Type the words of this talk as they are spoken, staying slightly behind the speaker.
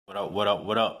What up, what up,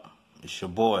 what up? It's your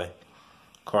boy,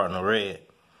 Cardinal Red,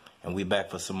 and we back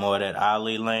for some more of that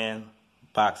Ali Land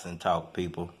boxing talk,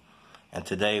 people. And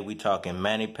today we talking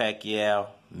Manny Pacquiao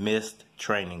missed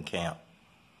training camp.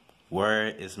 Where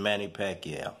is Manny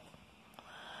Pacquiao?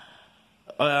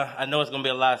 I know it's going to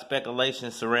be a lot of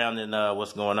speculation surrounding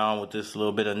what's going on with this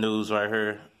little bit of news right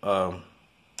here.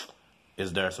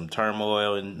 Is there some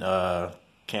turmoil in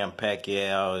Camp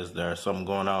Pacquiao? Is there something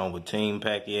going on with Team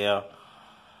Pacquiao?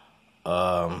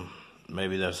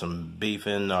 Maybe there's some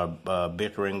beefing or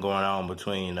bickering going on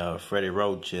between Freddie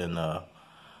Roach and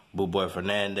buboy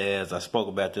Fernandez. I spoke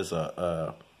about this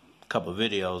a couple of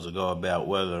videos ago about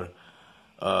whether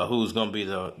who's going to be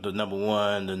the number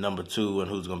one, the number two, and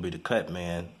who's going to be the cut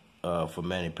man for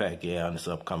Manny Pacquiao in this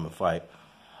upcoming fight.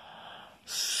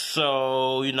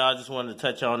 So, I just wanted to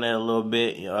touch on that a little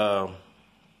bit.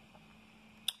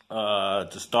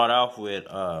 To start off with,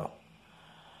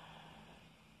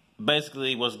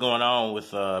 basically what's going on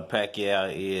with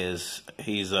Pacquiao is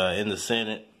he's in the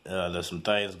Senate. There's some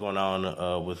things going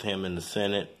on with him in the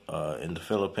Senate in the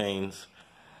Philippines.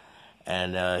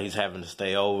 And he's having to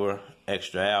stay over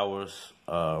extra hours.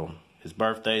 His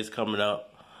birthday's coming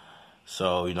up.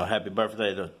 So, happy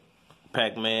birthday to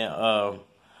Pac-Man.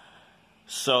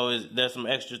 So there's some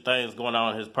extra things going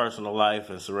on in his personal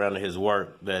life and surrounding his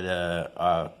work that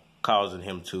are causing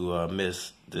him to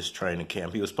miss this training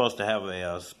camp. He was supposed to have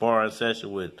a sparring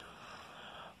session with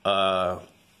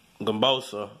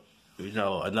Gambosa,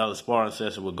 another sparring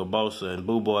session with Gambosa, and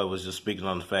buboy was just speaking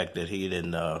on the fact that he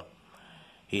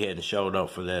hadn't showed up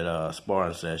for that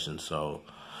sparring session. So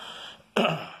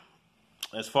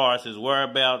as far as his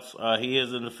whereabouts, he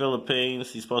is in the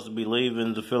Philippines. He's supposed to be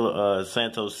leaving the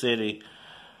Santos City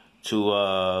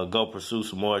to go pursue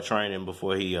some more training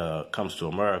before he comes to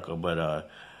America. But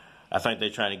I think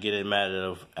they're trying to get him out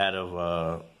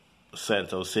of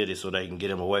Santos City so they can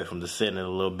get him away from the Senate a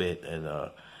little bit and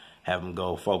have him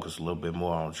go focus a little bit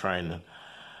more on training.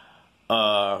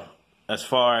 As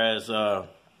far as where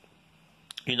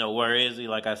is he?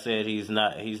 Like I said, he's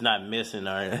not missing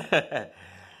or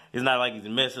it's not like he's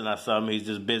missing or something. He's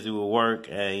just busy with work,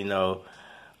 and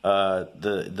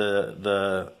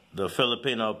the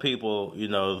Filipino people,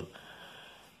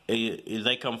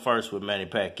 they come first with Manny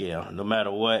Pacquiao. No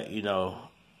matter what, no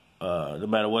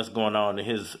matter what's going on in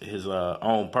his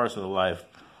own personal life,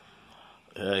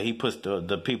 he puts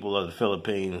the people of the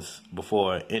Philippines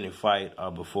before any fight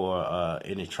or before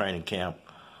any training camp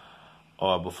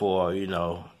or before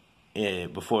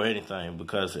before anything,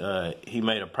 because he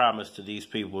made a promise to these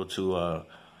people to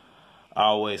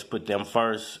always put them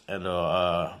first and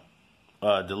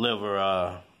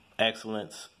deliver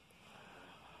excellence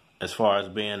as far as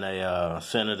being a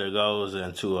senator goes,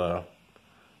 and to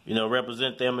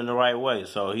represent them in the right way.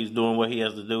 So he's doing what he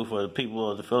has to do for the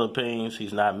people of the Philippines.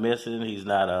 He's not missing. He's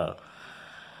not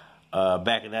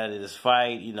backing out of this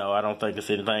fight. I don't think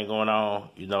there's anything going on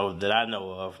that I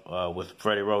know of with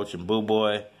Freddie Roach and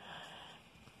buboy.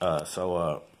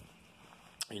 So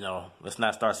let's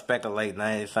not start speculating on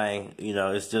anything.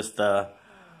 It's just the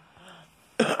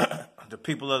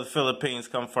people of the Philippines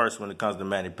come first when it comes to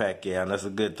Manny Pacquiao, and that's a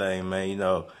good thing,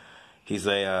 man. He's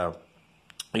a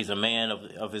man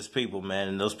of his people, man,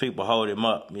 and those people hold him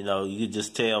up. You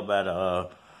just tell by the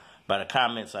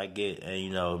comments I get,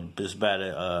 and just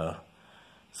by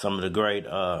some of the great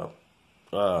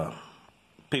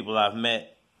people I've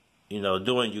met,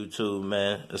 doing YouTube,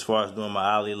 man, as far as doing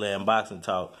my Ali Land boxing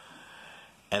talk.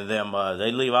 And them,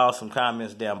 they leave awesome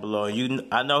comments down below. And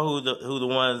I know who the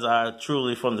ones are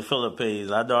truly from the Philippines.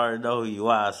 I already know who you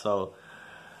are, so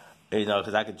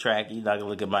because I can track you. I can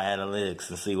look at my analytics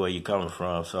and see where you're coming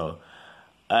from. So,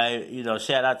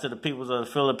 shout out to the people of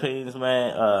the Philippines,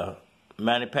 man.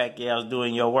 Manny Pacquiao's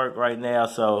doing your work right now,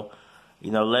 so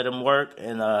let him work,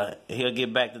 and he'll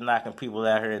get back to knocking people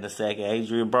out here in a second.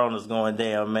 Adrien Broner's going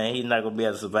down, man. He's not gonna be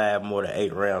able to survive more than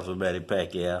 8 rounds with Manny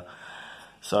Pacquiao.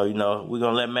 So, we're going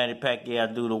to let Manny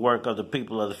Pacquiao do the work of the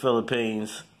people of the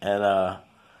Philippines, and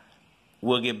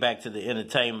we'll get back to the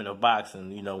entertainment of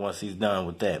boxing, once he's done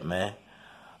with that, man.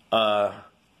 I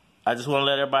just want to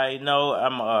let everybody know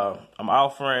I'm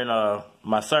offering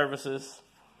my services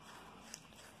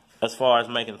as far as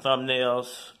making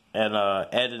thumbnails and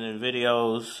editing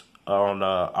videos on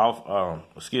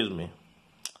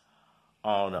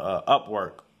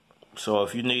Upwork. So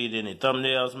if you need any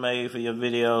thumbnails made for your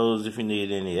videos, if you need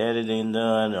any editing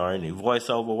done or any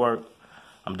voiceover work,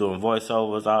 I'm doing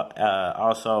voiceovers.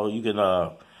 Also, you can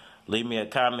leave me a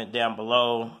comment down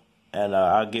below, and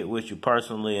I'll get with you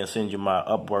personally and send you my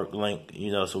Upwork link,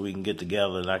 so we can get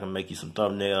together and I can make you some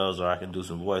thumbnails, or I can do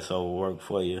some voiceover work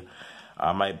for you.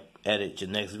 I might edit your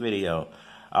next video.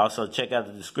 Also, check out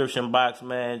the description box,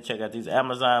 man. Check out these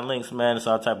Amazon links, man. There's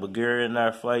all type of gear in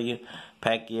there for you.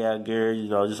 Pacquiao gear, you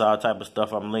know, just all type of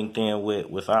stuff I'm linked in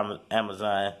with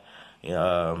Amazon.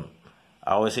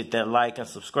 Always hit that like and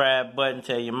subscribe button.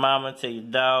 Tell your mama, tell your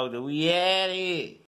dog that we at it.